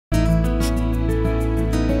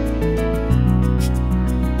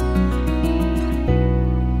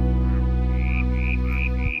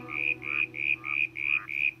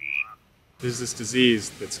There's this disease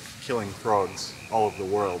that's killing frogs all over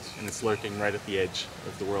the world, and it's lurking right at the edge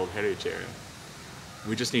of the World Heritage Area.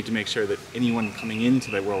 We just need to make sure that anyone coming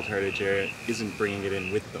into the World Heritage Area isn't bringing it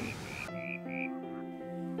in with them.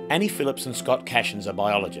 Annie Phillips and Scott Cashins are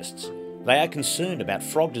biologists. They are concerned about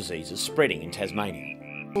frog diseases spreading in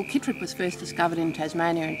Tasmania. Well, Chytrid was first discovered in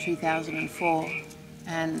Tasmania in 2004,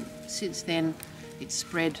 and since then it's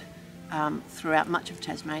spread throughout much of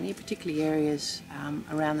Tasmania, particularly areas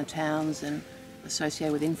around the towns and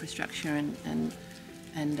associated with infrastructure and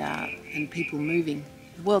people moving.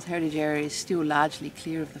 The World Heritage Area is still largely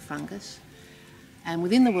clear of the fungus, and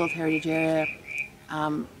within the World Heritage Area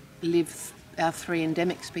live our 3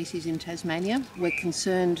 endemic species in Tasmania. We're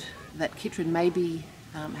concerned that Chytrid may be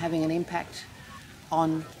having an impact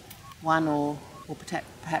on one or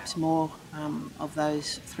perhaps more of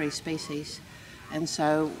those 3 species, and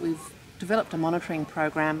so we've developed a monitoring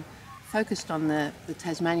program focused on the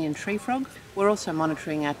Tasmanian tree frog. We're also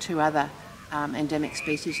monitoring our 2 other endemic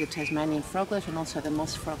species, the Tasmanian froglet and also the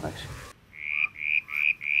moss froglet.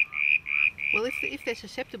 Well, if they're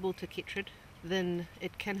susceptible to Chytrid, then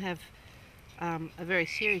it can have a very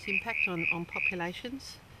serious impact on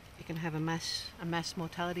populations. It can have a mass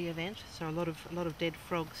mortality event, so a lot of dead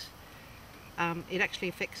frogs. It actually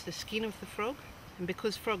affects the skin of the frog, and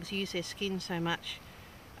because frogs use their skin so much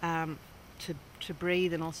to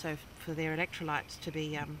breathe and also for their electrolytes to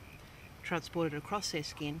be transported across their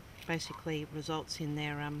skin, basically results in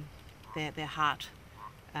their heart.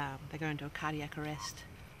 They go into a cardiac arrest.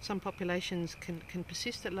 Some populations can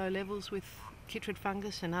persist at low levels with Chytrid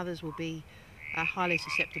fungus, and others will be highly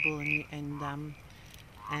susceptible, and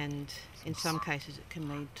in some cases it can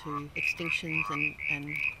lead to extinctions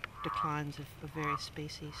and declines of various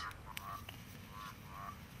species.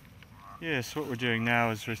 Yes, what we're doing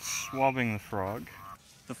now is we're swabbing the frog.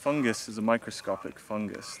 The fungus is a microscopic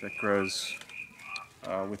fungus that grows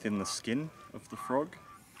within the skin of the frog,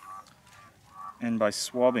 and by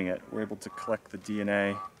swabbing it we're able to collect the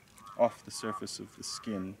DNA off the surface of the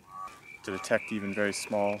skin to detect even very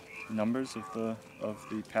small numbers of the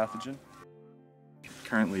pathogen.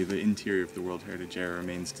 Currently the interior of the World Heritage Area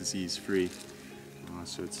remains disease-free,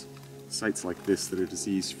 so it's sites like this that are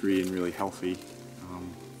disease-free and really healthy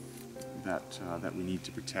that we need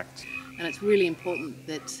to protect. And it's really important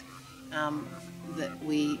that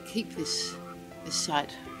we keep this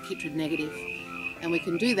site Chytrid negative, and we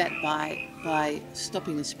can do that by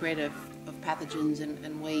stopping the spread of pathogens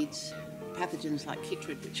and weeds, pathogens like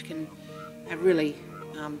Chytrid, which can have really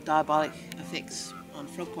diabolic effects on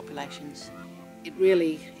frog populations. It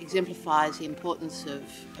really exemplifies the importance of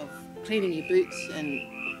cleaning your boots and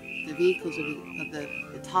the vehicles of the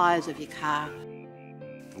tyres of your car.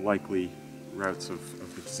 The likely routes of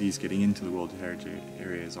the disease getting into the World Heritage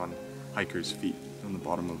Area is on hikers' feet, on the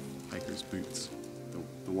bottom of hikers' boots.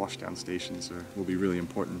 The washdown stations will be really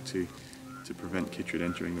important to prevent Chytrid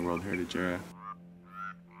entering the World Heritage Area.